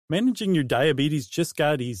Managing your diabetes just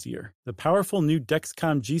got easier. The powerful new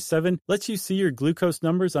Dexcom G7 lets you see your glucose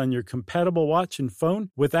numbers on your compatible watch and phone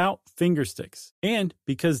without finger sticks. And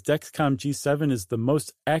because Dexcom G7 is the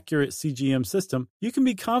most accurate CGM system, you can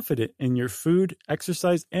be confident in your food,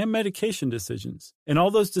 exercise, and medication decisions. And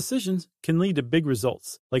all those decisions can lead to big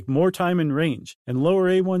results, like more time in range and lower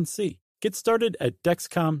A1C. Get started at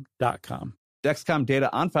Dexcom.com. Dexcom data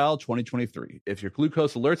on file 2023. If your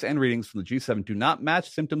glucose alerts and readings from the G7 do not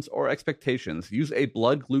match symptoms or expectations, use a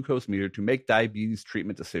blood glucose meter to make diabetes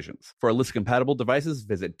treatment decisions. For a list of compatible devices,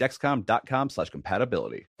 visit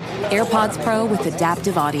Dexcom.com/compatibility. AirPods Pro with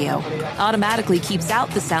adaptive audio automatically keeps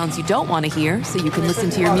out the sounds you don't want to hear so you can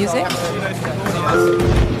listen to your music,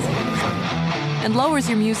 and lowers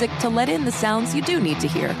your music to let in the sounds you do need to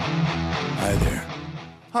hear. Hi there.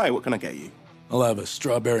 Hi, what can I get you? I'll have a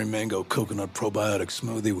strawberry mango coconut probiotic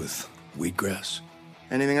smoothie with wheatgrass.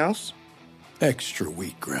 Anything else? Extra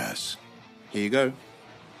wheatgrass. Here you go.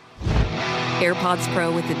 AirPods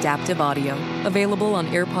Pro with adaptive audio. Available on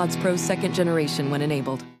AirPods Pro 2nd generation when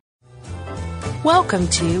enabled. Welcome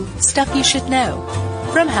to Stuff You Should Know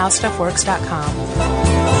from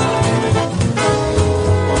HowStuffWorks.com.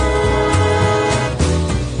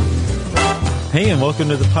 Hey, and welcome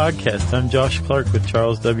to the podcast. I'm Josh Clark with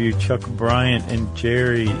Charles W., Chuck Bryant, and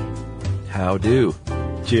Jerry. How do?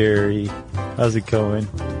 Jerry, how's it going?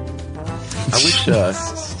 I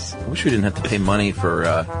wish we didn't have to pay money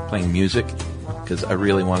for playing music, because I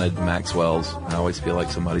really wanted Maxwell's. I always feel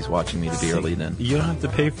like somebody's watching me to be our lead-in. You don't have to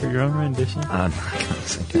pay for your own rendition? I'm not going to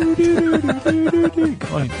sing that.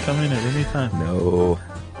 Come in at any time. No.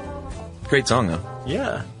 Great song, though.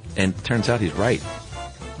 Yeah. And it turns out he's right.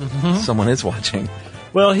 Mm-hmm. Someone is watching.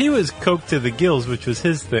 Well, he was coked to the gills, which was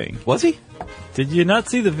his thing. Was he? Did you not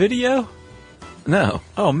see the video? No.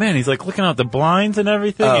 Oh, man, he's like looking out the blinds and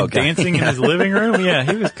everything and dancing in his living room. Yeah,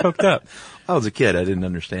 he was coked up. I was a kid. I didn't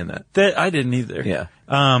understand that. I didn't either. Yeah.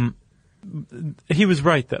 He was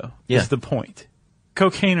right, though, is the point.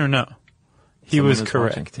 Cocaine or no. He was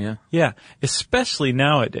correct. Watching. Yeah. Yeah, especially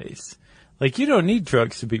nowadays. Like, you don't need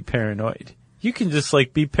drugs to be paranoid. You can just,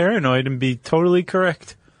 like, be paranoid and be totally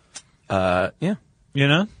correct. Yeah. You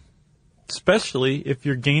know? Especially if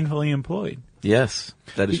you're gainfully employed. Yes,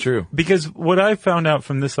 that is true. Because what I found out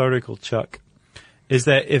from this article, Chuck, is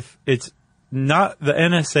that if it's not the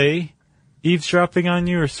NSA eavesdropping on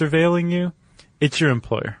you or surveilling you, it's your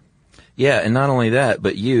employer. Yeah, and not only that,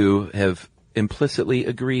 but you have implicitly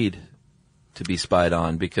agreed to be spied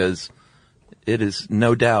on, because it is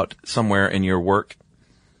no doubt somewhere in your work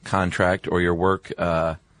contract or your work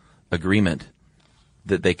agreement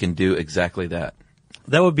that they can do exactly that.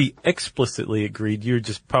 That would be explicitly agreed. You're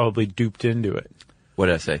just probably duped into it. What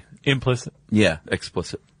did I say? Implicit. Yeah,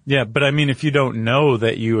 explicit. Yeah, but I mean, if you don't know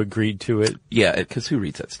that you agreed to it. Yeah, because who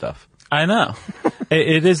reads that stuff? I know.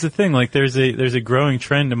 It is the thing. Like, there's a growing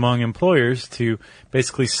trend among employers to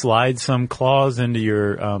basically slide some clause into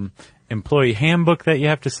your employee handbook that you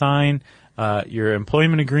have to sign, your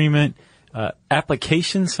employment agreement.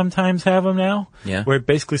 Applications sometimes have them now, where it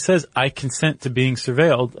basically says, I consent to being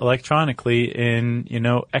surveilled electronically in,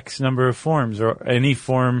 X number of forms, or any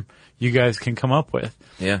form you guys can come up with.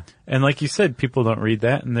 Yeah. And like you said, people don't read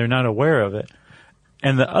that and they're not aware of it.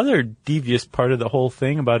 And the other devious part of the whole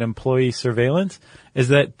thing about employee surveillance is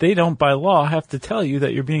that they don't, by law, have to tell you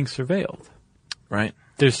that you're being surveilled. Right.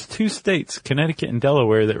 There's 2 states, Connecticut and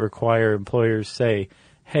Delaware, that require employers say,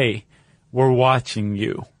 hey, we're watching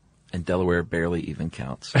you. And Delaware barely even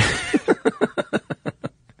counts.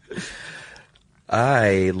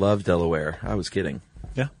 I love Delaware. I was kidding.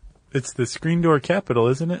 Yeah. It's the screen door capital,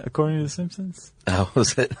 isn't it, according to The Simpsons? Oh,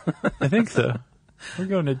 was it? I think so. We're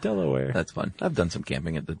going to Delaware. That's fun. I've done some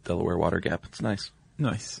camping at the Delaware Water Gap. It's nice.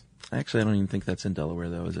 Nice. Actually, I don't even think that's in Delaware,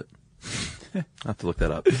 though, is it? I'll have to look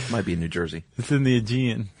that up. It might be in New Jersey. It's in the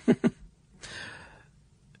Aegean.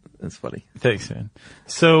 That's funny. Thanks, man.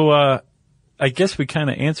 So, I guess we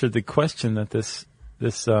kind of answered the question that this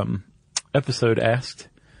episode asked,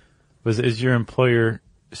 is your employer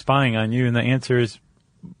spying on you? And the answer is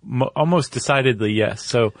almost decidedly yes.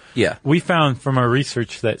 So yeah, we found from our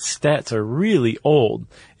research that stats are really old.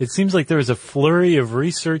 It seems like there was a flurry of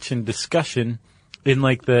research and discussion in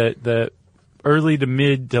like the early to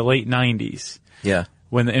mid to late 90s. Yeah.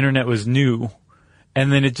 When the internet was new,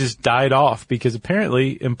 and then it just died off because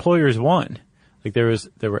apparently employers won. Like there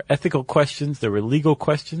were ethical questions, there were legal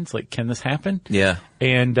questions, like can this happen? Yeah.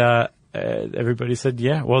 And everybody said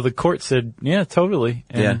yeah. Well, the court said yeah, totally.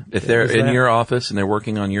 And yeah, if they're in your office and they're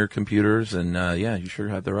working on your computers, and yeah, you sure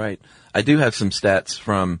have the right. I do have some stats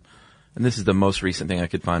from, and this is the most recent thing I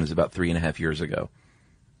could find, is about 3.5 years ago,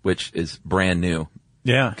 which is brand new.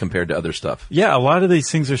 Yeah. compared to other stuff. Yeah, a lot of these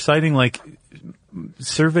things are citing like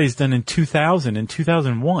surveys done in 2000 and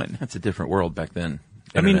 2001. That's a different world back then,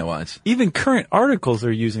 I mean, internet-wise. even current articles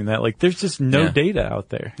are using that. Like, there's just no Yeah. data out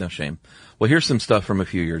there. No shame. Well, here's some stuff from a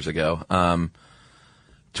few years ago.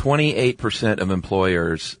 28% of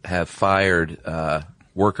employers have fired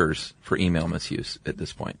workers for email misuse at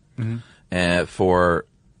this point. And for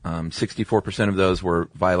 64% of those were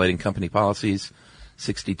violating company policies.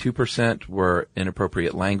 62% were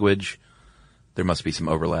inappropriate language. There must be some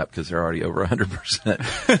overlap because they're already over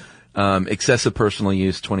 100%. Excessive personal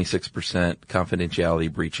use, 26%.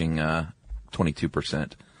 Confidentiality breaching,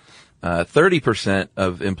 22%. 30%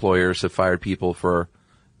 of employers have fired people for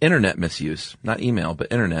internet misuse, not email,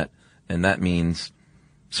 but internet. And that means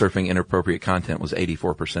surfing inappropriate content was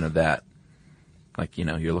 84% of that. Like,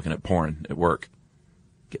 you're looking at porn at work.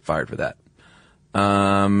 Get fired for that.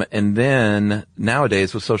 And then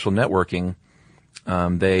nowadays with social networking,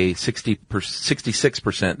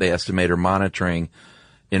 66% they estimate are monitoring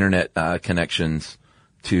internet, connections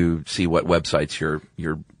to see what websites you're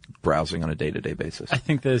browsing on a day-to-day basis. I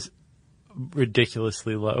think that's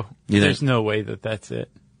ridiculously low. You think? There's no way that that's it.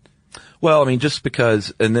 Well, I mean, just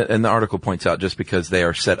because, and the article points out, just because they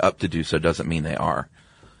are set up to do so doesn't mean they are.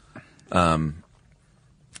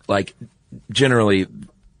 Like, generally,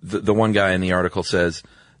 the one guy in the article says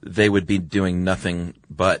they would be doing nothing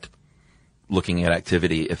but looking at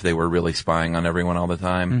activity if they were really spying on everyone all the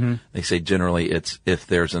time. They say generally it's if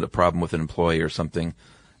there's a problem with an employee or something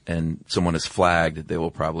and someone is flagged, they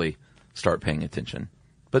will probably start paying attention.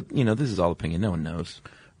 But, this is all opinion. No one knows.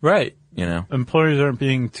 Right. Employers aren't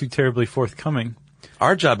being too terribly forthcoming.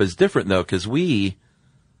 Our job is different, though, because we,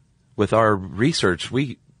 with our research,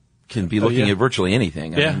 we can be looking at virtually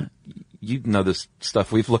anything. I mean, you know this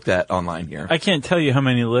stuff we've looked at online here. I can't tell you how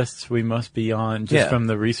many lists we must be on just from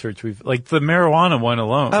the research like the marijuana one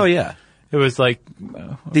alone. Oh, yeah. It was like...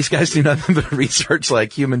 These guys do nothing but research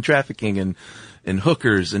like human trafficking and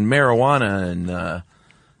hookers and marijuana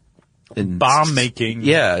and bomb making.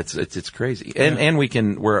 Yeah, it's crazy. Yeah. And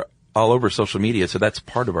we're all over social media, so that's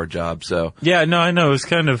part of our job. So yeah, no, I know.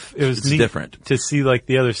 It was neat different to see like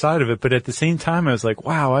the other side of it, but at the same time, I was like,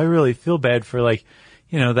 wow, I really feel bad for like,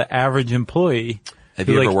 the average employee. Have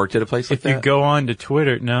you ever worked at a place like that? If you go on to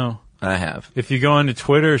Twitter, no. I have. If you go on to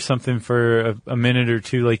Twitter or something for a minute or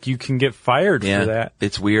two, like you can get fired for that.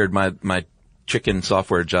 It's weird. My chicken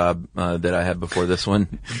software job that I had before this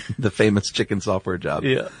one, the famous chicken software job.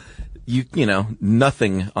 Yeah.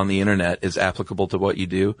 Nothing on the internet is applicable to what you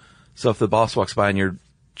do. So if the boss walks by and you're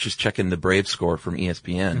just checking the Braves score from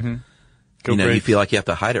ESPN, you feel like you have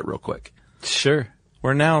to hide it real quick. Sure.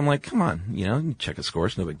 Where now I'm like, come on, you check a score,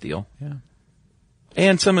 it's no big deal. Yeah.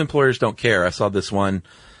 And some employers don't care. I saw this one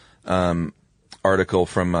article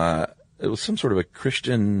from it was some sort of a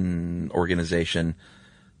Christian organization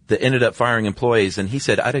that ended up firing employees, and he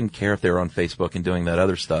said, I didn't care if they were on Facebook and doing that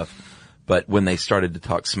other stuff, but when they started to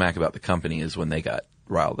talk smack about the company is when they got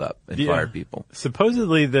riled up and fired people.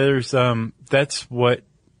 Supposedly there's that's what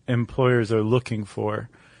employers are looking for,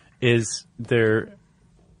 is they're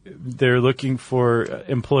looking for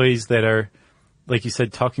employees that are, like you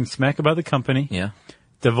said, talking smack about the company. Yeah.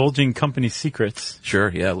 Divulging company secrets. Sure,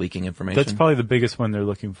 yeah, leaking information. That's probably the biggest one they're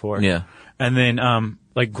looking for. Yeah. And then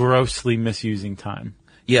like grossly misusing time.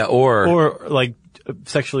 Yeah, or like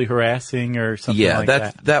sexually harassing or something like that.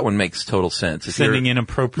 Yeah, that one makes total sense. If sending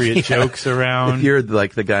inappropriate jokes around. If you're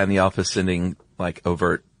like the guy in the office sending like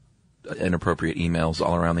overt inappropriate emails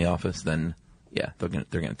all around the office, then yeah, they're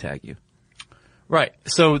gonna tag you. Right.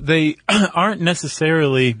 So they aren't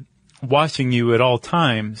necessarily watching you at all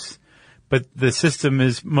times, but the system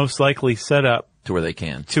is most likely set up to where they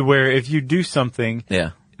can. To where if you do something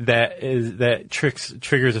that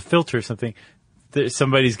triggers a filter or something,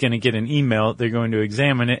 somebody's going to get an email, they're going to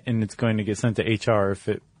examine it, and it's going to get sent to HR if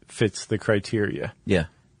it fits the criteria. Yeah.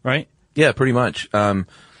 Right? Yeah, pretty much.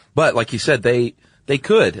 But like you said, they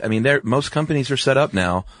could. I mean, most companies are set up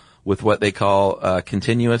now with what they call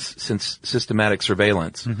continuous systematic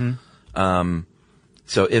surveillance. Mm-hmm.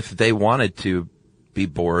 So if they wanted to be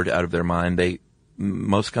bored out of their mind,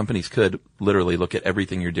 most companies could literally look at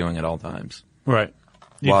everything you're doing at all times. Right.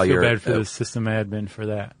 You feel bad for the system admin for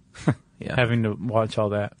that. Yeah. Having to watch all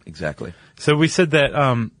that. Exactly. So we said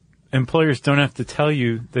that employers don't have to tell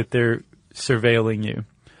you that they're surveilling you.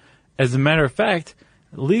 As a matter of fact,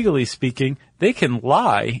 legally speaking, they can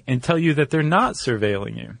lie and tell you that they're not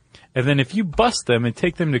surveilling you. And then if you bust them and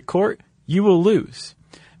take them to court, you will lose.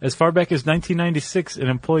 As far back as 1996, an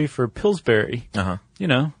employee for Pillsbury, right?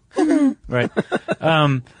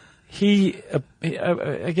 I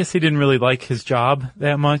guess he didn't really like his job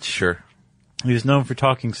that much. Sure. He was known for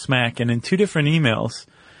talking smack, and in 2 different emails,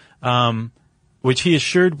 which he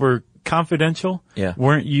assured were confidential,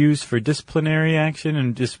 weren't used for disciplinary action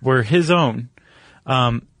and just were his own.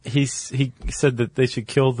 He said that they should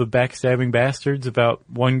kill the backstabbing bastards about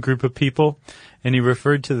one group of people, and he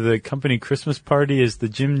referred to the company Christmas party as the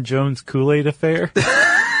Jim Jones Kool-Aid affair.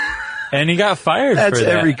 And he got fired for that. That's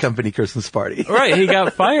every company Christmas party. Right, he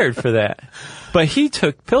got fired for that. But he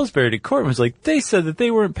took Pillsbury to court and was like, they said that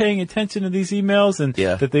they weren't paying attention to these emails and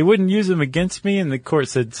that they wouldn't use them against me. And the court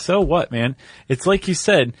said, so what, man? It's like you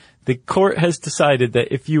said, the court has decided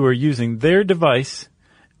that if you are using their device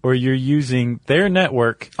or you're using their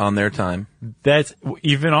network on their time, that's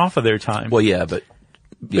even off of their time. Well, yeah, but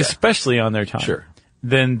especially on their time. Sure.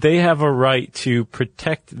 Then they have a right to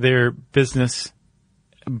protect their business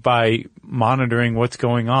by monitoring what's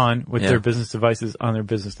going on with their business devices on their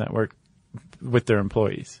business network with their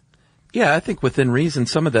employees. Yeah, I think within reason,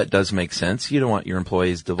 some of that does make sense. You don't want your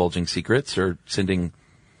employees divulging secrets or sending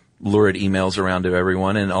lurid emails around to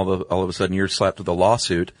everyone, and all of a sudden you're slapped with a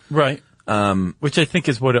lawsuit. Right. Which I think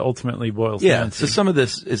is what it ultimately boils down to. Yeah, so some of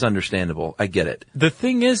this is understandable. I get it. The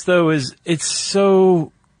thing is, though, is it's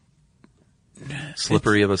so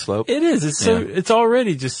slippery of a slope. It is. It's so. It's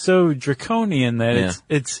already just so draconian that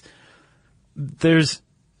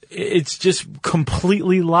it's just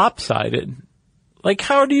completely lopsided. Like,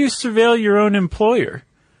 how do you surveil your own employer?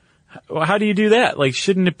 How do you do that? Like,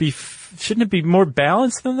 shouldn't it be more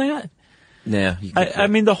balanced than that? Yeah. I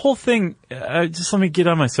mean, the whole thing, just let me get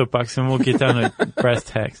on my soapbox and we'll get down to brass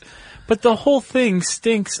tacks. But the whole thing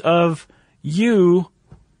stinks of you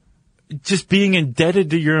just being indebted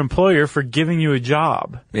to your employer for giving you a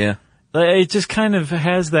job. Yeah. It just kind of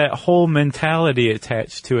has that whole mentality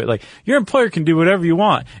attached to it. Like, your employer can do whatever you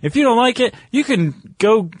want. If you don't like it, you can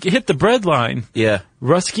go hit the bread line. Yeah.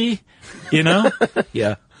 Rusky, you know?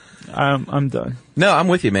 Yeah. I'm done. No, I'm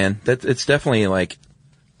with you, man. It's definitely like,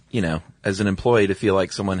 you know, as an employee to feel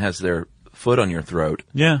like someone has their foot on your throat.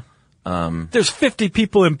 Yeah. There's 50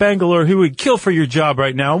 people in Bangalore who would kill for your job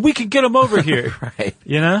right now. We could get them over here. Right.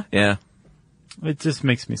 You know? Yeah. It just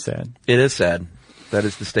makes me sad. It is sad. That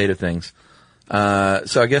is the state of things.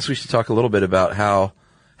 So I guess we should talk a little bit about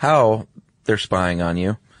how they're spying on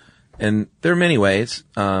you. And there are many ways,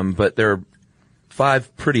 but there are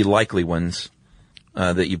 5 pretty likely ones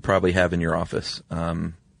that you probably have in your office.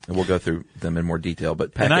 And we'll go through them in more detail.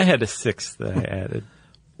 But and I had a 6th that I added.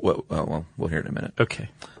 Well, we'll hear it in a minute. Okay.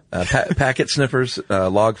 Packet sniffers,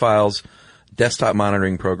 log files, desktop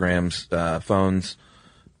monitoring programs, phones,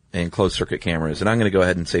 and closed circuit cameras. And I'm going to go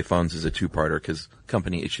ahead and say phones is a 2-parter because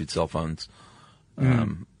company issued cell phones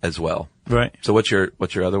as well. Right. So what's your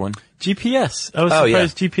other one? GPS. I was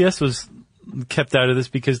surprised GPS was kept out of this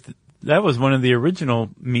because that was one of the original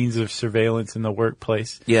means of surveillance in the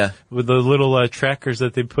workplace. Yeah. With the little trackers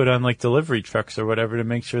that they put on like delivery trucks or whatever to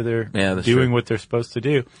make sure they're doing what they're supposed to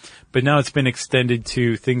do. But now it's been extended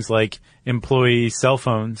to things like employee cell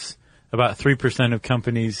phones. About 3% of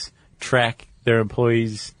companies track their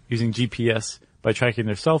employees using GPS by tracking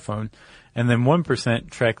their cell phone. And then 1%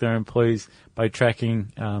 track their employees by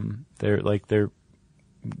tracking their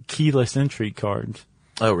keyless entry cards.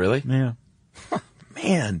 Oh, really? Yeah.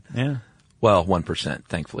 Man. Yeah. Well, 1%.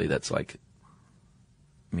 Thankfully, that's like,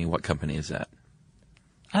 I mean, what company is that?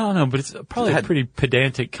 I don't know, but it's probably a pretty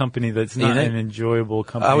pedantic company that's not an enjoyable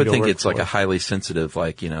company. I would to think work it's like for. a highly sensitive,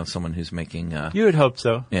 like, you know, someone who's making, You would hope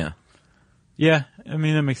so. Yeah. Yeah. I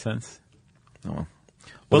mean, that makes sense. Oh,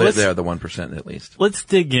 well, they're the 1% at least. Let's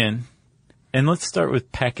dig in. And let's start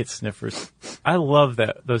with packet sniffers. I love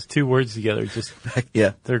those 2 words together. Just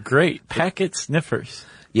yeah. They're great. Packet sniffers.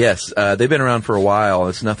 Yes, they've been around for a while.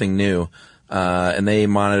 It's nothing new. And they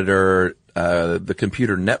monitor the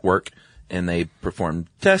computer network, and they perform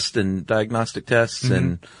tests and diagnostic tests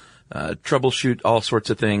and troubleshoot all sorts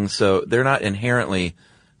of things. So they're not inherently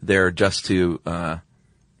there just to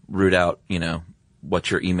root out, you know,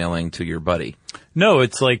 what you're emailing to your buddy. No,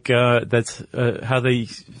 it's like that's how they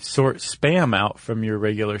sort spam out from your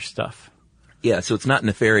regular stuff. Yeah, so it's not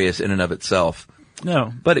nefarious in and of itself.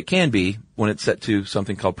 No. But it can be when it's set to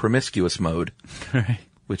something called promiscuous mode, Right.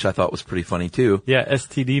 which I thought was pretty funny too. Yeah,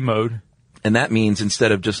 STD mode. And that means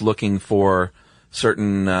instead of just looking for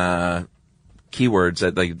certain keywords,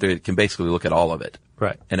 that they can basically look at all of it.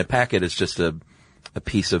 Right. And a packet is just a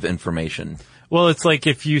piece of information. Well, it's like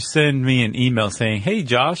if you send me an email saying, hey,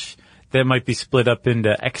 Josh, that might be split up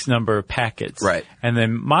into X number of packets. Right. And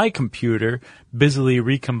then my computer busily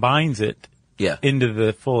recombines it into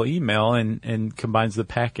the full email and combines the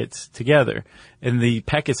packets together. And the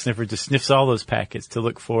packet sniffer just sniffs all those packets to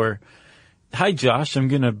look for Hi, Josh, I'm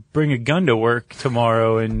going to bring a gun to work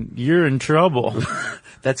tomorrow and you're in trouble.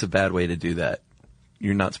 That's a bad way to do that.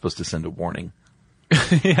 You're not supposed to send a warning.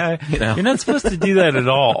 Yeah, you're not supposed to do that at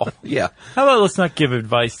all. Yeah. How about let's not give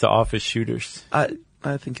advice to office shooters? I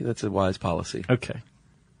think that's a wise policy. Okay.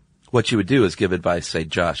 What you would do is give advice, say,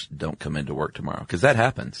 Josh, don't come into work tomorrow. Because that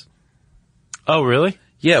happens. Oh, really?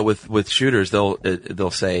 Yeah, with shooters,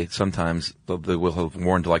 they'll say sometimes they will have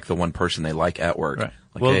warned like the one person they like at work. Right.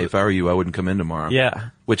 Like, Well, hey, if I were you, I wouldn't come in tomorrow. Yeah.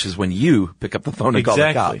 Which is when you pick up the phone and call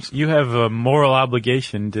the cops. You have a moral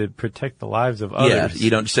obligation to protect the lives of others. Yeah, you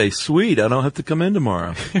don't say, sweet, I don't have to come in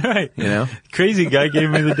tomorrow. Right. You know? Crazy guy gave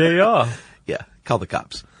me the day off. Yeah, call the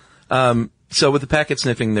cops. So with the packet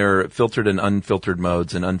sniffing, there are filtered and unfiltered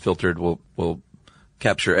modes, and unfiltered will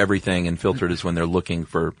capture everything, and filtered is when they're looking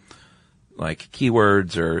for like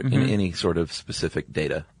keywords or any sort of specific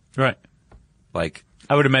data. Right. Like,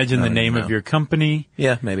 I would imagine the don't name know. of your company.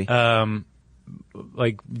 Yeah, maybe.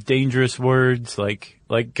 Like dangerous words, like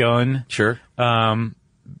gun, Sure.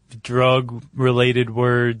 drug related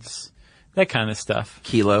words, that kind of stuff.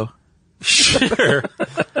 Kilo. Sure.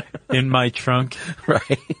 In my trunk.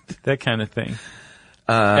 Right. That kind of thing.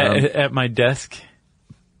 At my desk.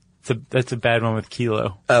 That's a bad one with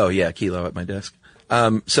kilo. Oh, yeah, Kilo at my desk.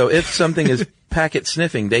 So if something is packet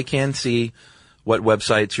sniffing, they can see what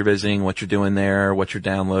websites you're visiting, what you're doing there, what you're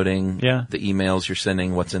downloading, Yeah. the emails you're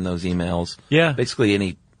sending, what's in those emails. Yeah.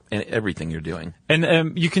 Basically everything you're doing.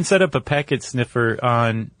 And you can set up a packet sniffer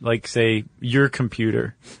on, like, say, your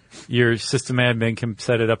computer. Your system admin can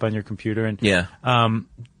set it up on your computer, and Yeah.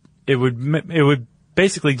 it would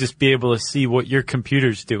basically just be able to see what your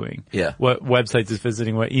computer's doing. Yeah. What websites it's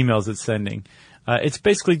visiting, what emails it's sending. It's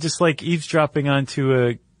basically just like eavesdropping onto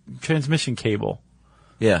a transmission cable.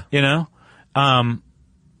 Yeah. You know?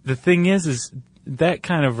 The thing is that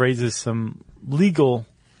kind of raises some legal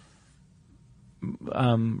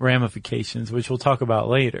ramifications, which we'll talk about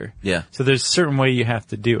later. Yeah. So there's a certain way you have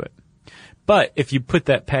to do it. But if you put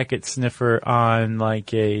that packet sniffer on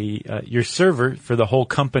like your server for the whole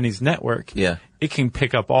company's network, Yeah. it can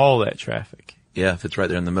pick up all that traffic. Yeah, if it's right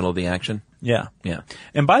there in the middle of the action. Yeah. Yeah.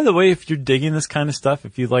 And by the way, if you're digging this kind of stuff,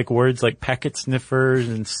 if you like words like packet sniffers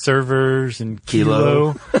and servers and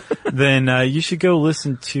kilo, then you should go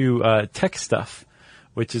listen to Tech Stuff,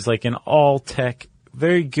 which is like an all tech,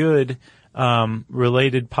 very good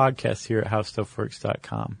related podcast here at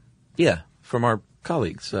HowStuffWorks.com. Yeah, from our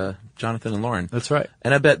colleagues, Jonathan and Lauren. That's right.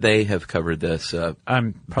 And I bet they have covered this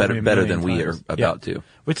I'm probably better a million than we are times. about to.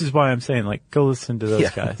 Which is why I'm saying, like, go listen to those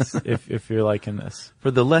Yeah. guys if you're liking this.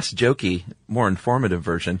 For the less jokey, more informative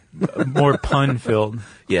version. More pun filled.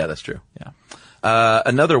 Yeah, that's true. Yeah.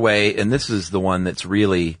 Another way, and this is the one that's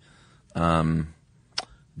really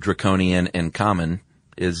draconian and common,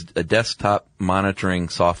 is a desktop monitoring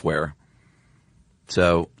software.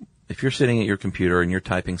 So if you're sitting at your computer and you're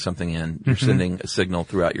typing something in, you're sending a signal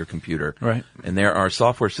throughout your computer. Right. And there are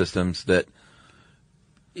software systems that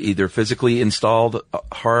either physically installed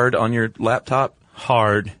hard on your laptop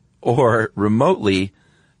Hard. or remotely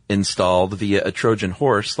installed via a Trojan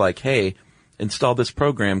horse, like, hey, install this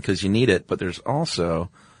program because you need it, but there's also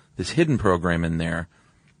this hidden program in there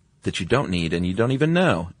that you don't need and you don't even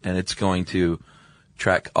know, and it's going to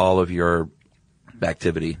track all of your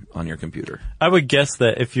activity on your computer. I would guess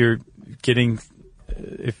that if you're getting,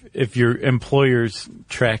 if your employer's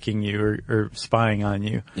tracking you or spying on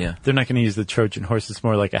you, Yeah. they're not going to use the Trojan horse. It's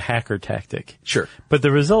more like a hacker tactic. Sure. But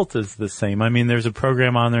the result is the same. I mean, there's a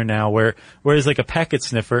program on there now whereas like a packet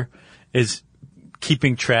sniffer is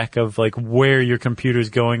keeping track of like where your computer's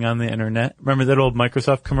going on the internet. Remember that old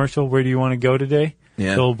Microsoft commercial, where do you want to go today?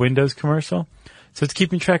 Yeah. The old Windows commercial. So it's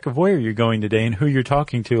keeping track of where you're going today and who you're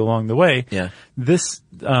talking to along the way. Yeah. This,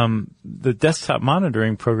 the desktop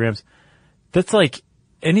monitoring programs, that's like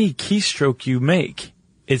any keystroke you make,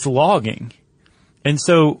 it's logging. And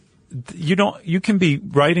so you can be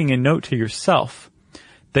writing a note to yourself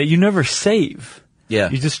that you never save. Yeah.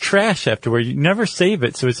 You just trash afterward. You never save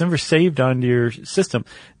it, so it's never saved onto your system.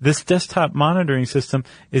 This desktop monitoring system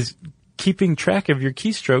is keeping track of your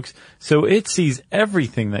keystrokes, so it sees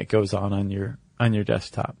everything that goes on your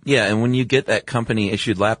desktop. Yeah, and when you get that company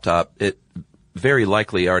issued laptop, it very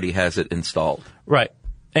likely already has it installed. Right.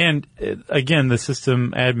 And again, the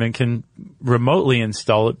system admin can remotely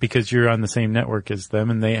install it because you're on the same network as them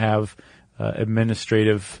and they have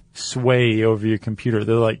administrative sway over your computer.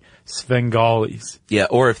 They're like Svengalis. Yeah,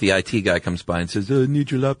 or if the IT guy comes by and says, I need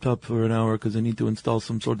your laptop for an hour because I need to install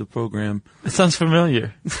some sort of program. It sounds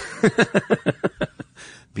familiar.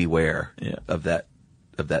 Beware Yeah. of that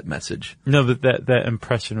message. No, but that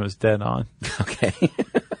impression was dead on. Okay.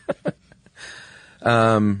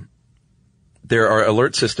 There are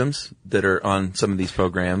alert systems that are on some of these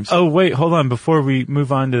programs. Oh, wait, hold on. Before we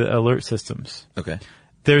move on to alert systems. Okay.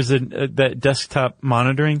 There's that desktop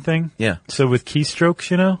monitoring thing. Yeah. So with keystrokes,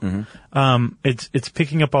 it's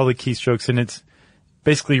picking up all the keystrokes and it's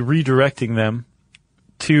basically redirecting them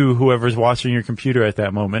to whoever's watching your computer at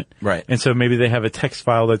that moment. Right. And so maybe they have a text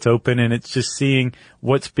file that's open and it's just seeing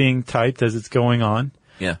what's being typed as it's going on.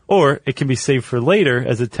 Yeah. Or it can be saved for later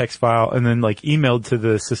as a text file and then like emailed to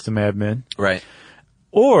the system admin. Right.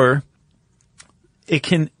 Or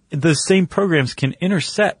the same programs can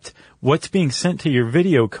intercept what's being sent to your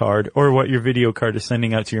video card or what your video card is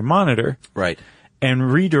sending out to your monitor. Right. And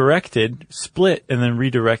split and then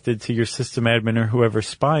redirected to your system admin or whoever's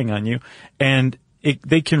spying on you. And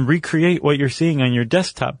they can recreate what you're seeing on your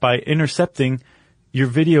desktop by intercepting your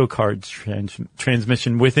video card's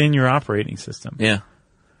transmission within your operating system. Yeah.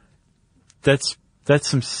 That's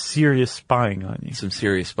some serious spying on you. Some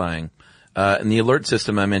serious spying. And the alert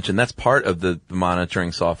system I mentioned, that's part of the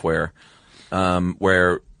monitoring software,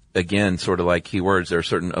 where, again, sort of like keywords, there are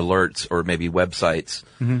certain alerts or maybe websites,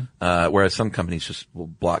 whereas some companies just will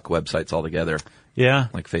block websites altogether. Yeah.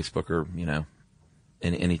 Like Facebook or,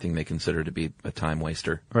 anything they consider to be a time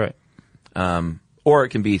waster. Right. Or it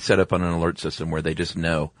can be set up on an alert system where they just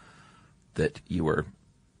know that you were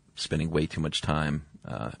spending way too much time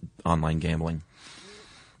online gambling.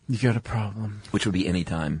 You got a problem. Which would be any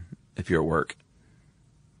time if you're at work.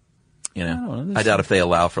 I I doubt if they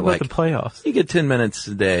allow for the playoffs. You get 10 minutes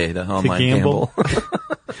a day to online gamble.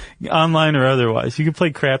 Online or otherwise. You can play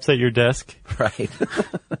craps at your desk. Right.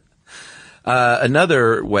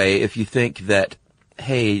 Another way, if you think that,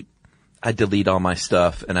 hey, I delete all my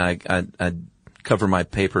stuff and I cover my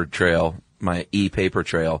paper trail, my e-paper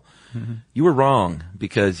trail, you were wrong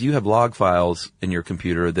because you have log files in your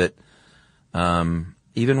computer that,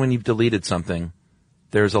 even when you've deleted something,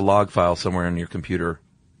 there's a log file somewhere in your computer,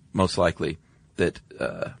 most likely, that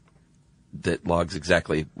logs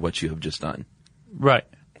exactly what you have just done. Right.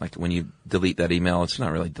 Like when you delete that email, it's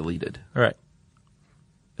not really deleted. Right.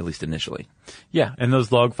 At least initially. Yeah, and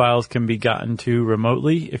those log files can be gotten to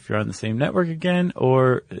remotely if you're on the same network again,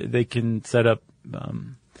 or they can set up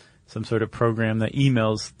some sort of program that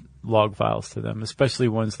emails log files to them, especially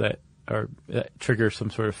ones that trigger some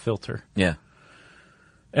sort of filter. Yeah.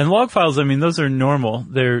 And log files, those are normal.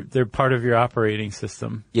 They're part of your operating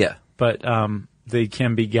system. Yeah. But they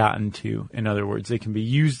can be gotten to. In other words, they can be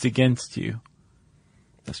used against you.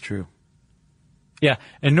 That's true. Yeah,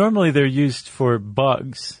 and normally they're used for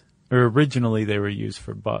bugs, or originally they were used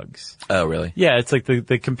for bugs. Oh, really? Yeah, it's like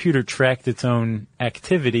the computer tracked its own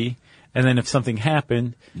activity, and then if something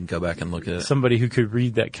happened, you can go back and look at it. Somebody who could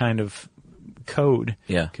read that kind of code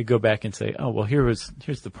could go back and say, oh, well, here's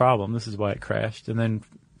the problem. This is why it crashed, and then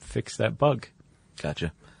fix that bug.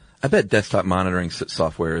 Gotcha. I bet desktop monitoring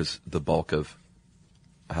software is the bulk of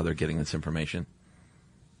how they're getting this information.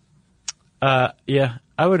 Yeah,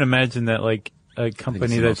 I would imagine that like a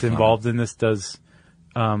company that's involved in this does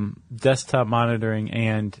desktop monitoring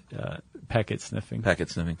and packet sniffing. Packet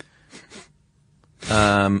sniffing.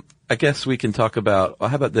 I guess we can talk about,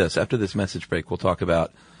 how about this? After this message break, we'll talk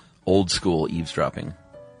about old school eavesdropping,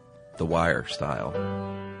 The Wire style.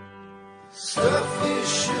 Stuff you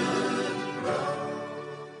should know.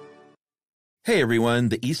 Hey everyone,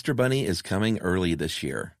 the Easter Bunny is coming early this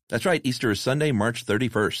year. That's right, Easter is Sunday, March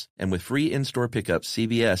 31st. And with free in-store pickup,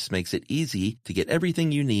 CVS makes it easy to get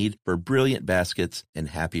everything you need for brilliant baskets and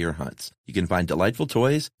happier hunts. You can find delightful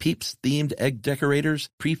toys, Peeps-themed egg decorators,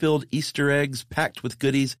 pre-filled Easter eggs packed with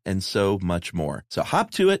goodies, and so much more. So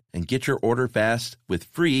hop to it and get your order fast with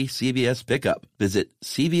free CVS pickup. Visit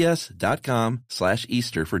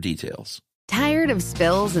cvs.com/Easter for details. Tired of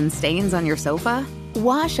spills and stains on your sofa?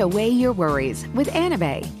 Wash away your worries with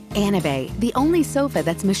Anabay. Anabay, the only sofa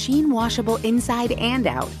that's machine washable inside and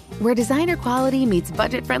out, where designer quality meets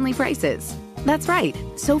budget-friendly prices. That's right,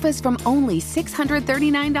 sofas from only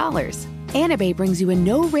 $639. Anabay brings you a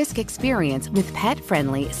no-risk experience with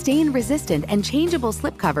pet-friendly, stain-resistant, and changeable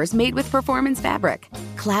slipcovers made with performance fabric,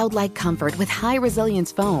 cloud-like comfort with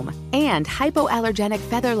high-resilience foam, and hypoallergenic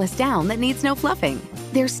featherless down that needs no fluffing.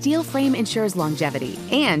 Their steel frame ensures longevity,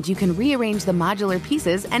 and you can rearrange the modular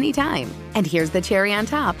pieces anytime. And here's the cherry on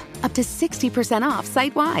top, up to 60% off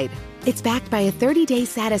site-wide. It's backed by a 30-day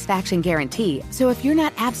satisfaction guarantee, so if you're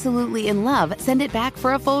not absolutely in love, send it back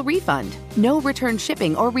for a full refund. No return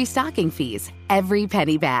shipping or restocking fees. Every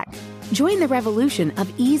penny back. Join the revolution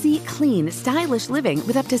of easy, clean, stylish living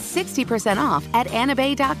with up to 60% off at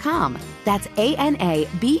Anabay.com. That's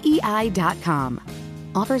ANABEI.com.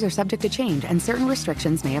 Offers are subject to change and certain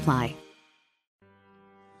restrictions may apply.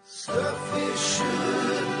 Stuff you should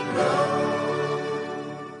know.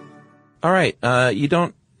 All right. You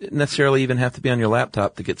don't necessarily even have to be on your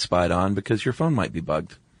laptop to get spied on because your phone might be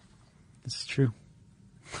bugged. This is true.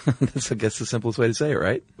 That's, I guess, the simplest way to say it,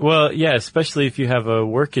 right? Well, yeah, especially if you have a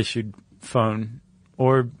work-issued phone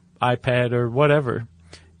or iPad or whatever.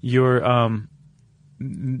 You're,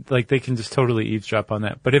 like, they can just totally eavesdrop on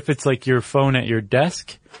that. But if it's like your phone at your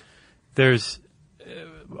desk, there's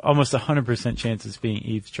almost 100% chance it's being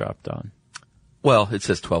eavesdropped on. Well, it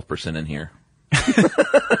says 12% in here.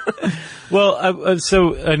 Well,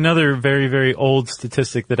 so another very, very old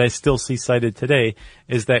statistic that I still see cited today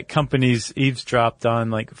is that companies eavesdropped on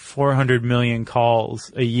like 400 million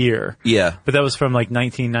calls a year. Yeah. But that was from like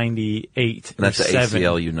 1998. And that's the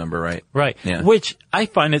ACLU number, right? Right. Yeah. Which I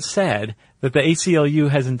find it sad that the ACLU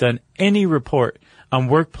hasn't done any report on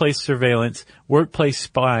workplace surveillance, workplace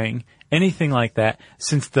spying, anything like that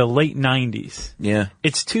since the late 90s. Yeah.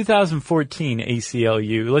 It's 2014,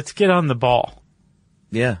 ACLU. Let's get on the ball.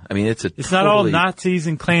 Yeah. I mean, it's not all Nazis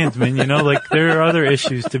and Klansmen, you know, like there are other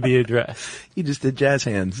issues to be addressed. You just did jazz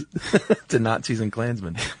hands to Nazis and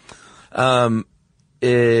Klansmen. Here's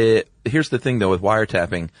the thing though with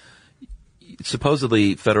wiretapping.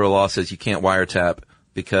 Supposedly federal law says you can't wiretap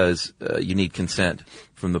because you need consent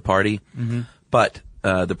from the party. Mm-hmm. But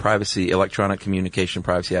the Electronic Communication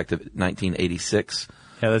Privacy Act of 1986.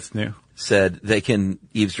 Yeah, that's new. Said they can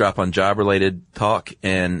eavesdrop on job-related talk,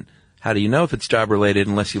 and how do you know if it's job-related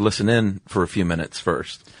unless you listen in for a few minutes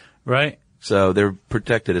first? Right. So they're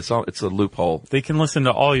protected. It's a loophole. They can listen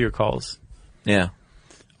to all your calls. Yeah.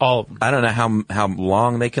 All of them. I don't know how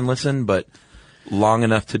long they can listen, but long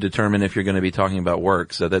enough to determine if you're going to be talking about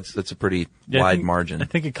work. So that's a pretty wide margin. I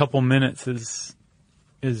think a couple minutes is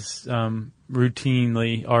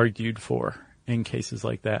routinely argued for in cases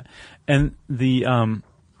like that. And the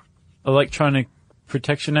Electronic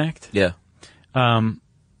Protection Act, yeah,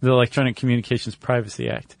 the Electronic Communications Privacy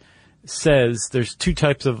Act says there's two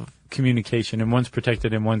types of communication, and one's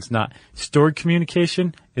protected and one's not. Stored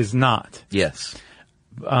communication is not. Yes.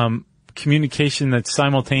 Communication that's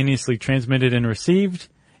simultaneously transmitted and received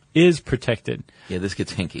is protected. Yeah, this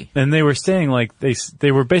gets hinky. And they were saying like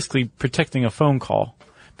they were basically protecting a phone call.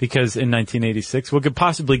 Because in 1986, what could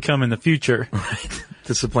possibly come in the future? Right.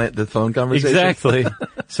 To supplant the phone conversation? Exactly.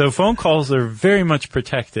 So phone calls are very much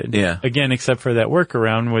protected. Yeah. Again, except for that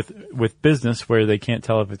workaround with business where they can't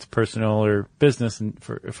tell if it's personal or business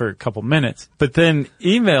for a couple minutes. But then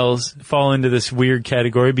emails fall into this weird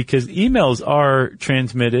category because emails are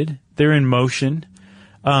transmitted. They're in motion.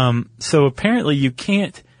 So apparently you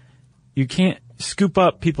can't scoop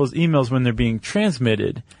up people's emails when they're being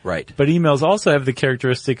transmitted. Right. But emails also have the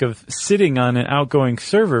characteristic of sitting on an outgoing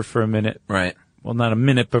server for a minute. Right. Well, not a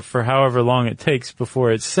minute, but for however long it takes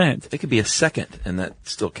before it's sent. It could be a second, and that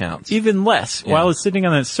still counts. Even less. Yeah. While it's sitting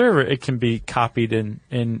on that server, it can be copied and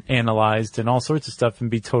analyzed and all sorts of stuff and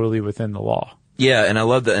be totally within the law. Yeah, and I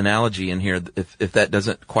love the analogy in here. If that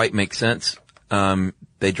doesn't quite make sense,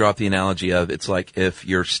 they drop the analogy of it's like if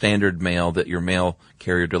your standard mail that your mail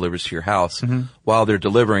carrier delivers to your house, while they're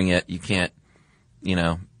delivering it, you can't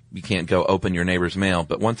go open your neighbor's mail.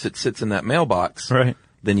 But once it sits in that mailbox, right,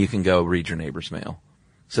 then you can go read your neighbor's mail.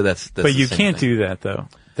 So that's but you can't do that though.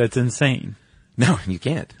 That's insane. No, you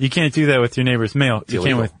can't. You can't do that with your neighbor's mail. You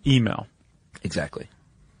can with email. Exactly.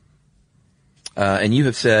 And you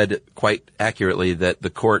have said quite accurately that the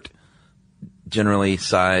court generally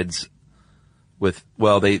sides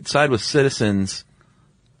they side with citizens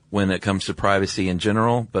when it comes to privacy in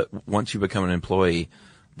general, but once you become an employee,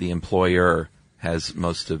 the employer has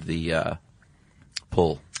most of the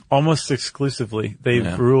pull. Almost exclusively,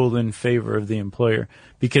 they've ruled in favor of the employer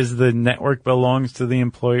because the network belongs to the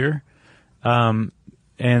employer, and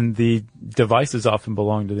the devices often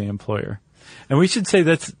belong to the employer. And we should say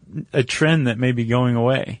that's a trend that may be going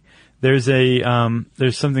away. There's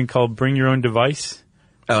something called bring your own device.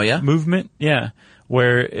 Oh yeah? Movement. Yeah.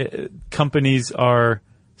 Where companies are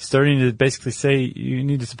starting to basically say you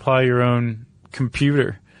need to supply your own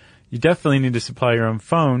computer. You definitely need to supply your own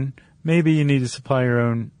phone. Maybe you need to supply your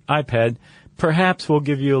own iPad. Perhaps we'll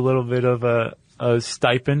give you a little bit of a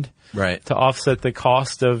stipend. Right. To offset the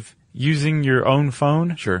cost of using your own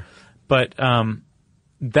phone. Sure. But,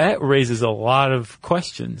 that raises a lot of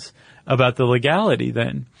questions about the legality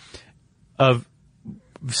then of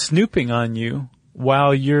snooping on you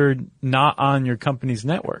while you're not on your company's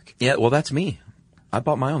network. Yeah, well, that's me. I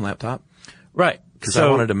bought my own laptop. Right. Because I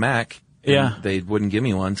wanted a Mac. Yeah. They wouldn't give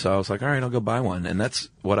me one, so I was like, all right, I'll go buy one. And that's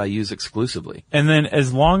what I use exclusively. And then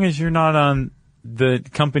as long as you're not on the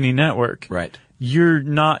company network. Right.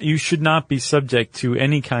 You should not be subject to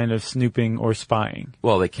any kind of snooping or spying.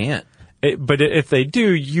 Well, they can't. But if they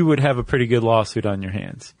do, you would have a pretty good lawsuit on your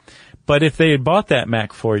hands. But if they had bought that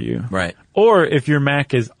Mac for you, Right. or if your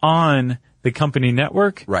Mac is on the company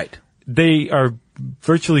network, Right. they are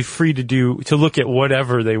virtually free to look at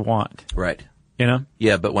whatever they want. Right. You know,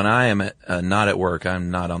 Yeah, but when I am not at work,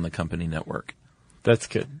 I'm not on the company network. that's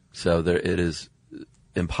good. So it is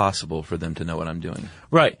impossible for them to know what I'm doing.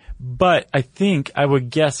 Right. But I would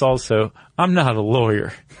guess also, I'm not a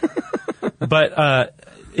lawyer, but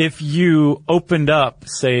if you opened up,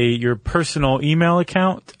 say, your personal email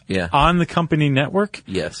account Yeah. on the company network,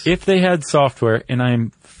 Yes. if they had software, and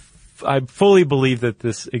I fully believe that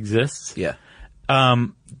this exists, Yeah.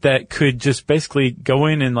 that could just basically go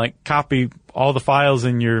in and like copy all the files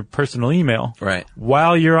in your personal email Right.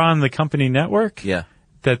 while you're on the company network, Yeah.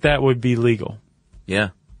 that would be legal.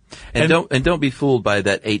 Yeah. And don't be fooled by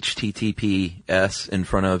that HTTPS in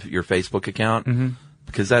front of your Facebook account,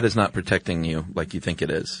 because that is not protecting you like you think it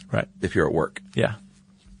is. Right. If you're at work. Yeah.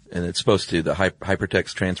 And it's supposed to, the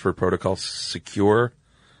Hypertext Transfer Protocol secure.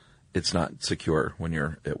 It's not secure when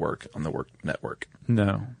you're at work on the work network.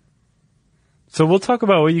 No. So we'll talk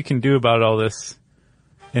about what you can do about all this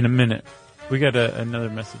in a minute. We got another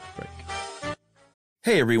message break.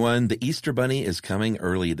 Hey everyone, the Easter Bunny is coming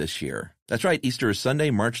early this year. That's right, Easter is Sunday,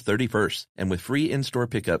 March 31st. And with free in-store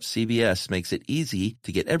pickup, CVS makes it easy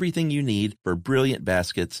to get everything you need for brilliant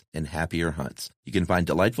baskets and happier hunts. You can find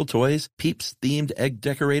delightful toys, Peeps-themed egg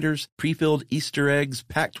decorators, pre-filled Easter eggs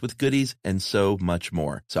packed with goodies, and so much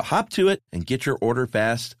more. So hop to it and get your order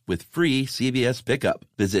fast with free CVS pickup.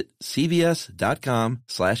 Visit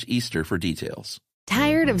cvs.com/Easter for details.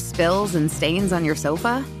 Tired of spills and stains on your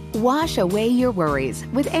sofa? Wash away your worries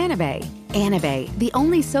with Anabay. Anabay, the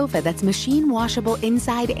only sofa that's machine washable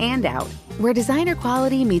inside and out, where designer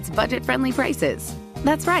quality meets budget-friendly prices.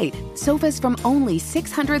 That's right, sofas from only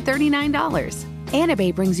 $639.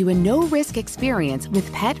 Anabay brings you a no-risk experience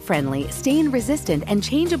with pet-friendly, stain-resistant, and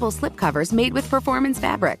changeable slipcovers made with performance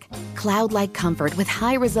fabric, cloud-like comfort with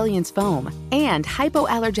high-resilience foam, and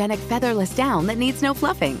hypoallergenic featherless down that needs no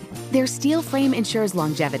fluffing. Their steel frame ensures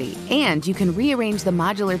longevity, and you can rearrange the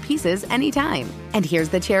modular pieces anytime. And here's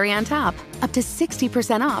the cherry on top, up to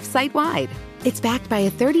 60% off site-wide. It's backed by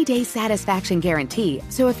a 30-day satisfaction guarantee,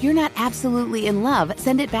 so if you're not absolutely in love,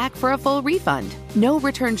 send it back for a full refund. No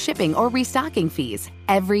return shipping or restocking fees.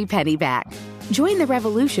 Every penny back. Join the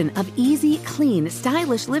revolution of easy, clean,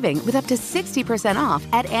 stylish living with up to 60% off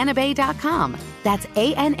at anabay.com. That's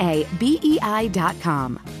ANABEI.com.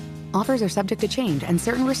 Offers are subject to change and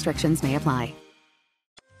certain restrictions may apply.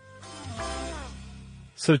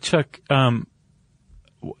 So Chuck,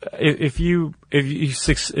 if your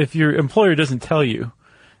employer doesn't tell you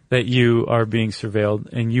that you are being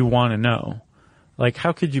surveilled and you want to know, like,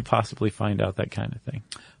 how could you possibly find out that kind of thing?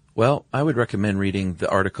 Well, I would recommend reading the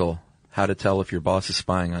article, How to Tell If Your Boss is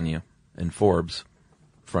Spying on You, in Forbes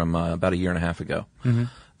from about a year and a half ago. Mm-hmm.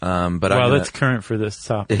 But that's current for this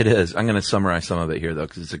topic. It is. I'm going to summarize some of it here, though,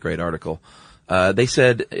 because it's a great article. They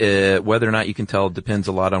said whether or not you can tell depends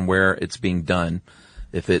a lot on where it's being done.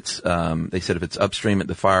 If it's, they said if it's upstream at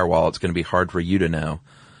the firewall, it's going to be hard for you to know.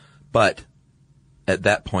 But at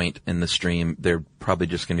that point in the stream, they're probably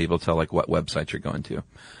just going to be able to tell like what websites you're going to.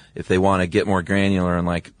 If they want to get more granular and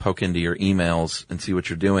like poke into your emails and see what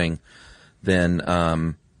you're doing, then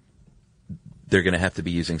they're going to have to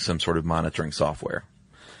be using some sort of monitoring software.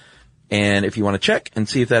 And if you want to check and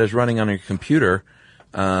see if that is running on your computer,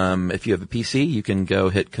 if you have a PC, you can go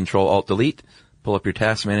hit Control-Alt-Delete, pull up your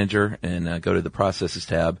task manager, and go to the Processes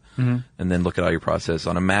tab, and then look at all your process.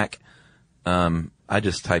 On a Mac, I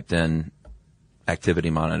just typed in Activity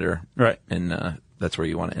Monitor, right, and that's where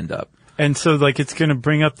you want to end up. And so, like, it's going to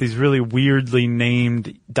bring up these really weirdly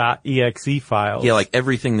named .exe files. Yeah, like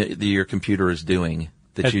everything that your computer is doing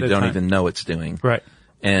that you don't even know it's doing. Right.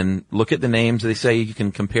 And look at the names. They say you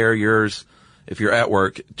can compare yours. If you're at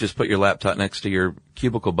work, just put your laptop next to your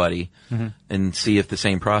cubicle buddy and see if the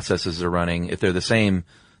same processes are running. If they're the same,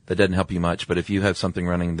 that doesn't help you much. But if you have something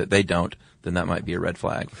running that they don't, then that might be a red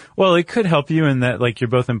flag. Well, it could help you in that, like, you're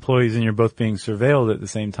both employees and you're both being surveilled at the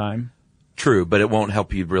same time. True, but it won't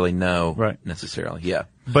help you really know right. necessarily. Yeah.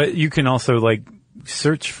 But you can also, like,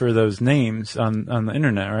 search for those names on the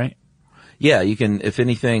internet, right? Yeah, you can, if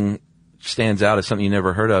anything stands out as something you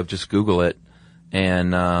never heard of, just Google it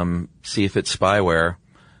and see if it's spyware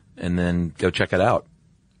and then go check it out.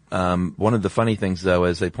 One of the funny things, though,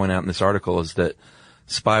 as they point out in this article, is that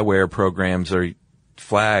spyware programs are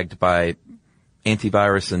flagged by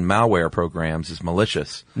antivirus and malware programs as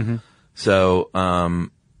malicious. Mm-hmm. So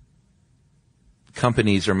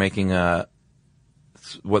companies are making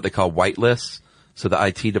what they call whitelists, so the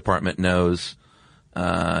IT department knows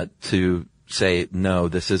to say, no,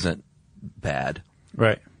 this isn't bad.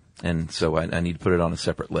 Right. And so I need to put it on a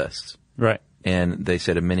separate list. Right. And they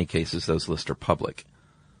said in many cases those lists are public.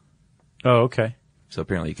 Oh, okay. So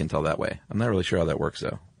apparently you can tell that way. I'm not really sure how that works,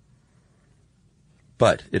 though.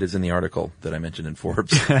 But it is in the article that I mentioned in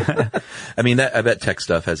Forbes. I mean, I bet Tech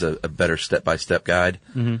Stuff has a better step-by-step guide.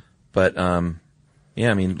 Mm-hmm. But,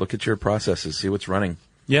 yeah, I mean, look at your processes, see what's running.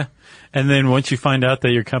 Yeah. And then once you find out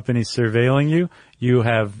that your company's surveilling you, you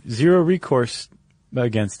have zero recourse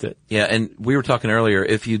against it. Yeah, and we were talking earlier,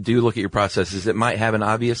 if you do look at your processes, it might have an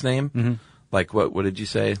obvious name. Mm-hmm. Like, what did you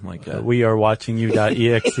say? Like, we are watching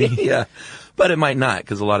you.exe. Yeah. But it might not,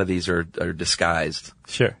 because a lot of these are disguised.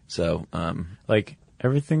 Sure. So, like,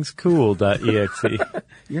 everything's cool.exe.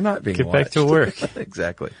 You're not being Get watched. back to work.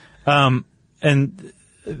 Exactly. And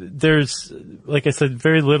there's, like I said,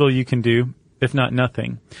 very little you can do, if not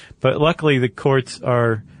nothing. But luckily the courts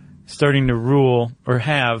are starting to rule, or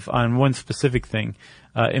have, on one specific thing,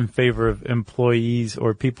 in favor of employees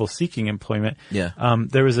or people seeking employment. Yeah.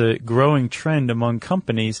 There was a growing trend among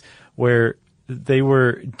companies where they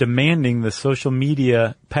were demanding the social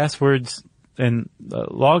media passwords and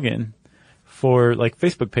login for like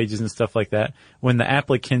Facebook pages and stuff like that when the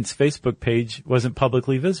applicant's Facebook page wasn't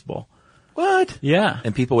publicly visible. What? Yeah.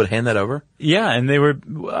 And people would hand that over? Yeah, and they were,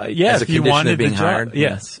 as if a you condition wanted of being the job, hired?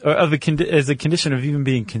 yes, or as a condition of even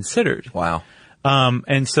being considered. Wow.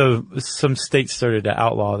 And so some states started to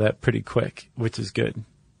outlaw that pretty quick, which is good.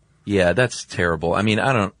 Yeah, that's terrible. I mean,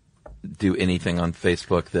 I don't do anything on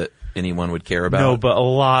Facebook that anyone would care about. No, but a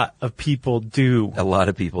lot of people do. A lot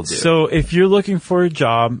of people do. So if you're looking for a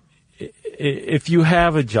job, if you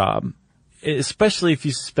have a job, especially if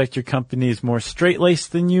you suspect your company is more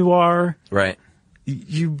straight-laced than you are, right,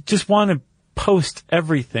 you just want to post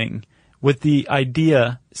everything with the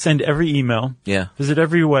idea, send every email, visit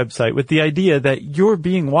every website with the idea that you're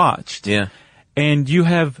being watched. Yeah. And you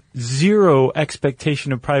have zero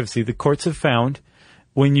expectation of privacy. The courts have found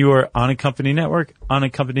when you are on a company network, on a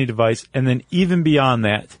company device, and then even beyond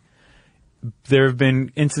that, there have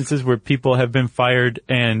been instances where people have been fired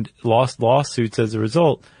and lost lawsuits as a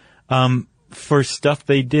result, for stuff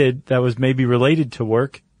they did that was maybe related to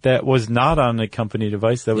work that was not on a company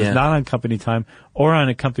device, that was not on company time or on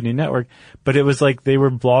a company network, but it was like they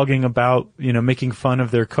were blogging about, making fun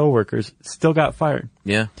of their coworkers, still got fired.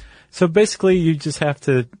 Yeah. So basically you just have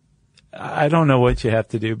to, I don't know what you have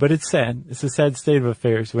to do, but it's sad. It's a sad state of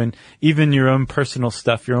affairs when even your own personal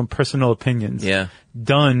stuff, your own personal opinions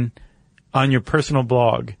done on your personal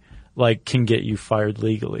blog, can get you fired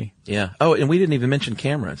legally. Yeah. Oh, and we didn't even mention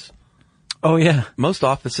cameras. Oh, yeah. Most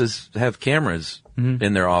offices have cameras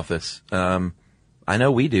in their office. I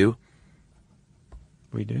know we do.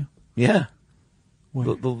 We do? Yeah. The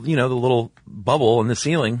little bubble in the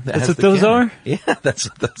ceiling. That's what those are? Yeah, that's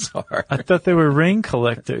what those are. I thought they were rain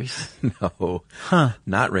collectors. No. Huh.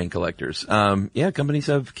 Not rain collectors. Companies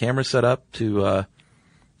have cameras set up to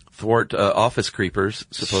thwart office creepers,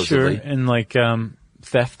 supposedly. Sure, and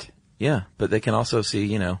theft. Yeah, but they can also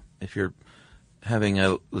see, if you're having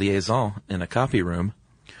a liaison in a copy room.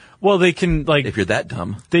 Well, they can, if you're that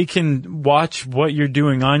dumb. They can watch what you're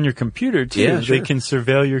doing on your computer, too. Yeah, sure. They can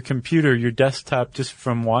surveil your computer, your desktop, just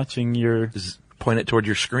from watching your... Just point it toward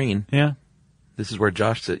your screen. Yeah. This is where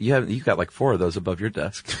Josh said, you've got 4 of those above your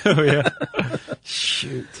desk. Oh, yeah.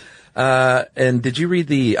 Shoot. And did you read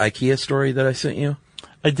the IKEA story that I sent you?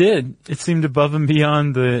 I did. It seemed above and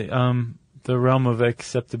beyond the realm of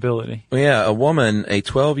acceptability. Well, yeah, a woman, a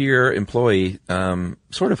 12-year employee,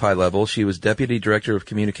 sort of high level. She was deputy director of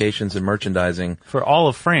communications and merchandising. For all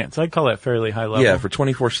of France. I'd call that fairly high level. Yeah, for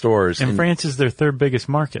 24 stores. And France is their third biggest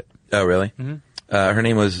market. Oh, really? Mm-hmm. Her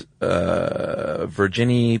name was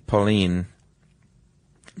Virginie Pauline.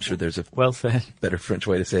 I'm sure there's a well said. better French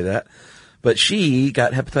way to say that. But she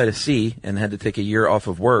got hepatitis C and had to take a year off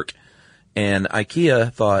of work. And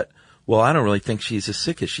IKEA thought, well, I don't really think she's as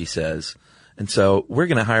sick as she says. And so we're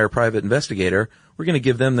going to hire a private investigator. We're going to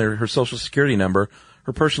give them her social security number,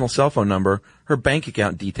 her personal cell phone number, her bank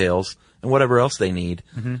account details, and whatever else they need.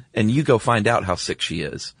 Mm-hmm. And you go find out how sick she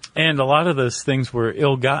is. And a lot of those things were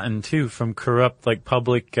ill-gotten, too, from corrupt,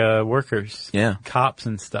 public workers. Yeah. Cops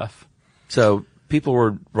and stuff. So people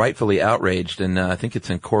were rightfully outraged, and I think it's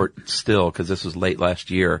in court still, because this was late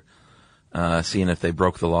last year, seeing if they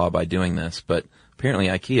broke the law by doing this. But apparently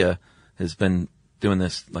IKEA has been doing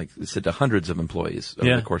this, like I said, to hundreds of employees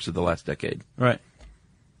over the course of the last decade. Right.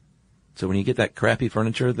 So when you get that crappy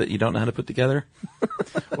furniture that you don't know how to put together.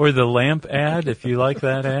 Or the lamp ad, if you like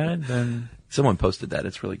that ad, then... Someone posted that.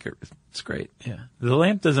 It's really good. It's great. Yeah. The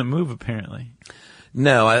lamp doesn't move, apparently.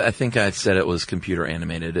 No, I think I said it was computer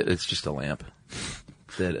animated. It's just a lamp.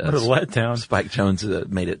 What a letdown. Spike Jonze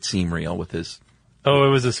made it seem real with his Oh, it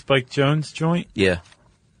was a Spike Jonze joint? Yeah.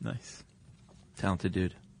 Nice. Talented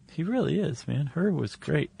dude. He really is, man. Her was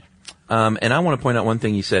great. And I want to point out one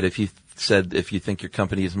thing you said. If you think your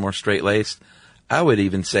company is more straight-laced, I would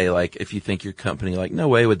even say, like, if you think your company, like, no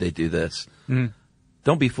way would they do this.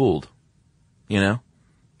 Don't be fooled. You know?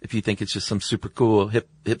 If you think it's just some super cool,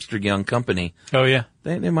 hipster young company. Oh, yeah.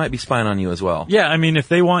 They might be spying on you as well. Yeah, I mean, if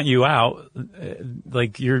they want you out,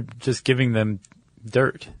 like, you're just giving them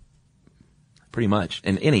dirt. Pretty much.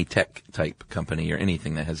 In any tech-type company or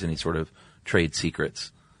anything that has any sort of trade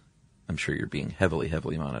secrets, I'm sure you're being heavily,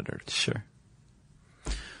 heavily monitored. Sure.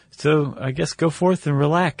 So I guess go forth and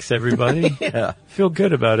relax, everybody. Yeah. Feel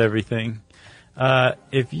good about everything.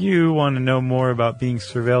 If you want to know more about being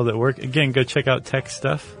surveilled at work, again, go check out Tech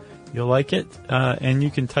Stuff. You'll like it. And you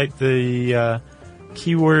can type the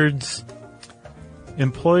keywords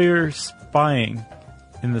employer spying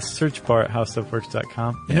in the search bar at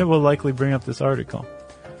howstuffworks.com, and it will likely bring up this article.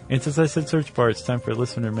 And since I said search bar, it's time for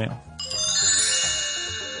listener mail.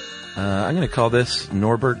 I'm going to call this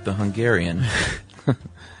Norbert the Hungarian.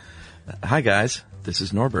 Hi, guys. This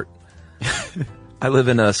is Norbert. I live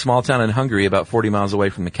in a small town in Hungary about 40 miles away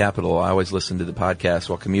from the capital. I always listen to the podcast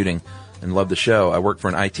while commuting and love the show. I work for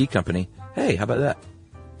an IT company. Hey, how about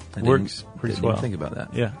that? Works pretty didn't well. Even think about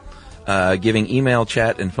that. Yeah. Giving email,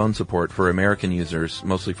 chat, and phone support for American users,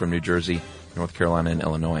 mostly from New Jersey, North Carolina, and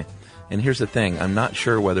Illinois. And here's the thing. I'm not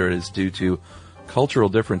sure whether it is due to cultural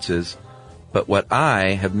differences, but what I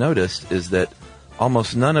have noticed is that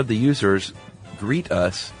almost none of the users greet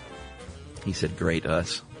us. He said great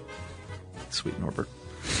us. Sweet Norbert.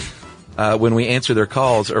 When we answer their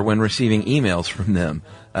calls or when receiving emails from them.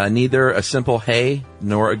 Neither a simple hey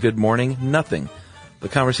nor a good morning, nothing. The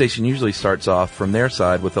conversation usually starts off from their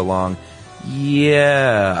side with a long,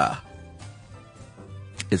 yeah.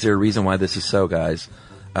 Is there a reason why this is so, guys?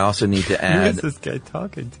 I also need to add... Who is this guy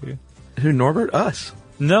talking to? Who, Norbert? Us.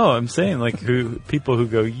 No, I'm saying like people who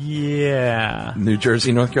go, yeah. New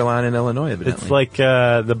Jersey, North Carolina, and Illinois, evidently. It's like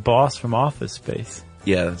the boss from Office Space.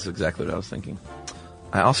 Yeah, that's exactly what I was thinking.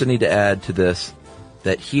 I also need to add to this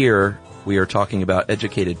that here we are talking about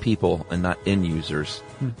educated people and not end users.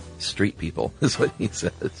 Street people is what he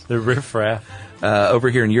says. The riffraff.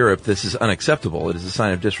 Over here in Europe, this is unacceptable. It is a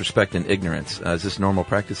sign of disrespect and ignorance. Is this normal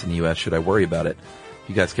practice in the U.S.? Should I worry about it? If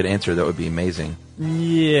you guys could answer, that would be amazing.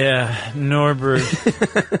 Yeah, Norbert.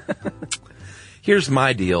 Here's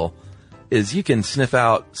my deal, is you can sniff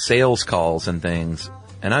out sales calls and things,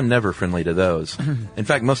 and I'm never friendly to those. In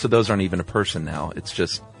fact, most of those aren't even a person now. It's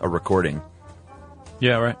just a recording.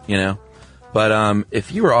 Yeah, right. You know? But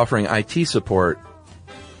if you were offering IT support...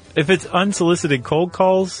 If it's unsolicited cold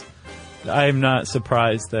calls, I'm not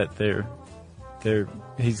surprised that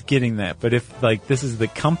he's getting that. But if, like, this is the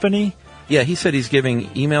company... Yeah, he said he's giving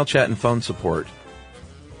email, chat, and phone support.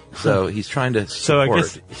 So he's trying to support. So I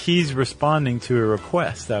guess he's responding to a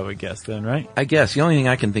request, I would guess then, right? I guess. The only thing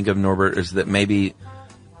I can think of, Norbert, is that maybe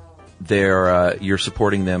you're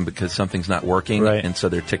supporting them because something's not working, right. And so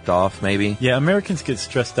they're ticked off, maybe. Yeah, Americans get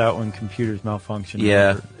stressed out when computers malfunction.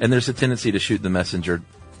 Yeah, Norbert. And there's a tendency to shoot the messenger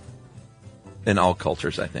in all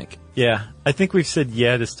cultures, I think. Yeah, I think we've said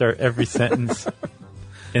yeah to start every sentence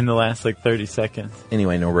in the last, 30 seconds.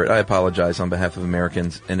 Anyway, Norbert, I apologize on behalf of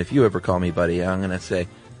Americans, and if you ever call me buddy, I'm going to say,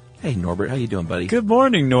 hey, Norbert, how you doing, buddy? Good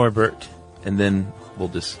morning, Norbert. And then we'll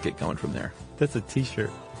just get going from there. That's a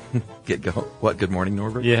T-shirt. Get going. What, good morning,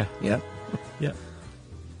 Norbert? Yeah. Yeah? Yeah.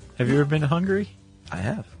 Have you ever been to Hungary? I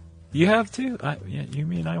have. You have too? Yeah, you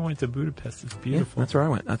mean I went to Budapest. It's beautiful. Yeah, that's where I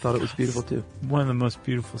went. I thought it was beautiful too. One of the most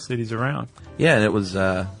beautiful cities around. Yeah, and it was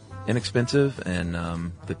inexpensive,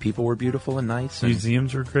 and the people were beautiful and nice. And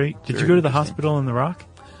museums were great. Did you go to the hospital in the Rock?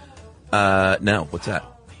 No. What's that?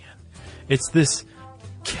 Oh, man. It's this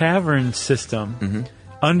cavern system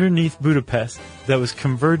underneath Budapest that was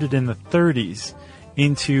converted in the 30s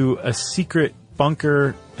into a secret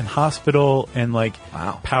bunker and hospital and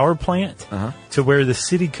power plant to where the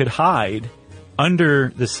city could hide under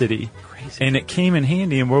the city. Crazy. And it came in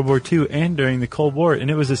handy in World War II and during the Cold War, and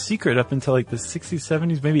it was a secret up until the 60s,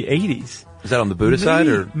 70s, maybe 80s. Is that on the Buddha side,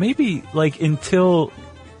 or maybe until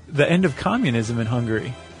the end of communism in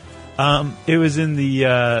Hungary? It was in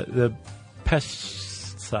the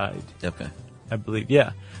Pest side. Okay, I believe.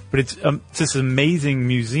 Yeah, but it's this amazing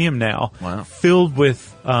museum now, filled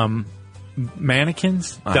with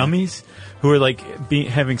mannequins, dummies, who are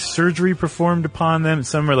having surgery performed upon them.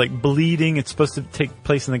 Some are bleeding. It's supposed to take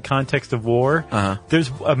place in the context of war. There's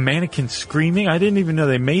a mannequin screaming. I didn't even know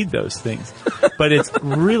they made those things, but it's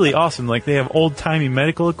really awesome. They have old timey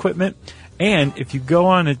medical equipment. And if you go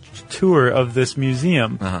on a tour of this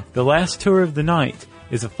museum, the last tour of the night,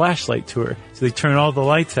 is a flashlight tour. So they turn all the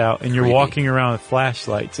lights out and you're Creepy. walking around with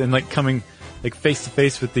flashlights and like coming like face to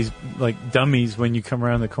face with these like dummies when you come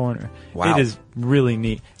around the corner. Wow. It is really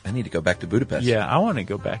neat. I need to go back to Budapest. Yeah, I want to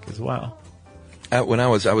go back as well. When I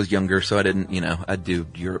was younger, so I didn't, I'd do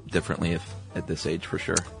Europe differently if at this age for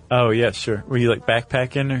sure. Oh yeah, sure. Were you like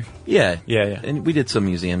backpacking or? Yeah. Yeah. And we did some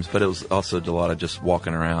museums, but it was also a lot of just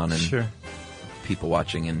walking around and Sure. people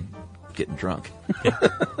watching and getting drunk.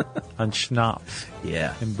 On schnapps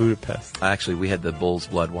Yeah. in Budapest. Actually, we had the bull's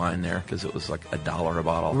blood wine there because it was like $1 a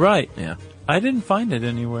bottle. Right. Yeah. I didn't find it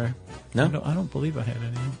anywhere. No? I don't believe I had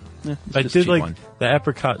any. Yeah, it's I just did cheap like wine. the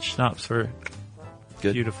apricot schnapps were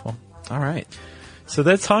Good. beautiful. All right. So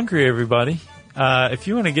that's Hungry, everybody. If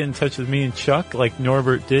you want to get in touch with me and Chuck, like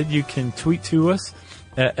Norbert did, you can tweet to us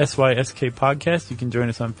at SYSK Podcast. You can join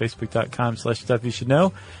us on Facebook.com/Stuff You Should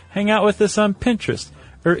Know. Hang out with us on Pinterest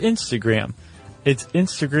or Instagram. It's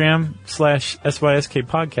Instagram/SYSK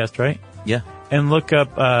Podcast, right? Yeah. And look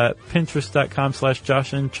up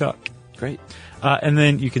Pinterest.com/Josh and Chuck. Great. And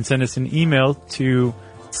then you can send us an email to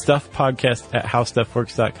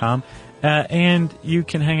stuffpodcast@howstuffworks.com. And you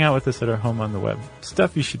can hang out with us at our home on the web,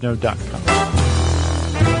 stuffyoushouldknow.com.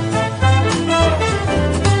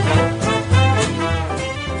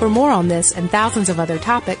 For more on this and thousands of other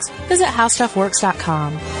topics, visit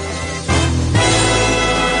howstuffworks.com.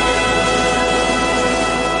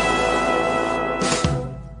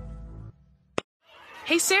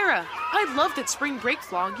 Hey Sarah, I love that spring break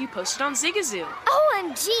vlog you posted on Zigazoo.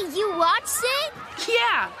 OMG, you watched it?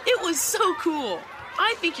 Yeah, it was so cool.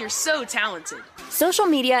 I think you're so talented. Social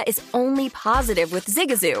media is only positive with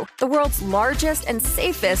Zigazoo, the world's largest and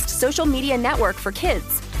safest social media network for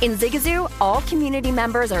kids. In Zigazoo, all community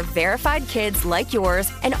members are verified kids like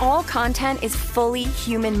yours, and all content is fully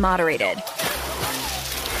human moderated.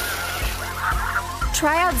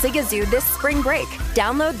 Try out Zigazoo this spring break.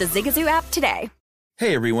 Download the Zigazoo app today.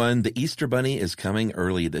 Hey everyone, the Easter Bunny is coming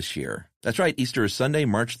early this year. That's right, Easter is Sunday,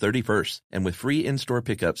 March 31st. And with free in-store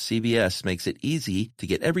pickup, CVS makes it easy to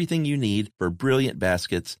get everything you need for brilliant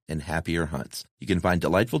baskets and happier hunts. You can find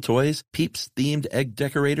delightful toys, Peeps-themed egg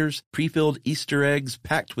decorators, pre-filled Easter eggs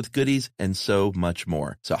packed with goodies, and so much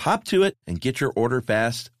more. So hop to it and get your order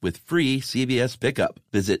fast with free CVS pickup.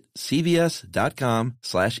 Visit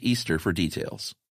cvs.com/Easter for details.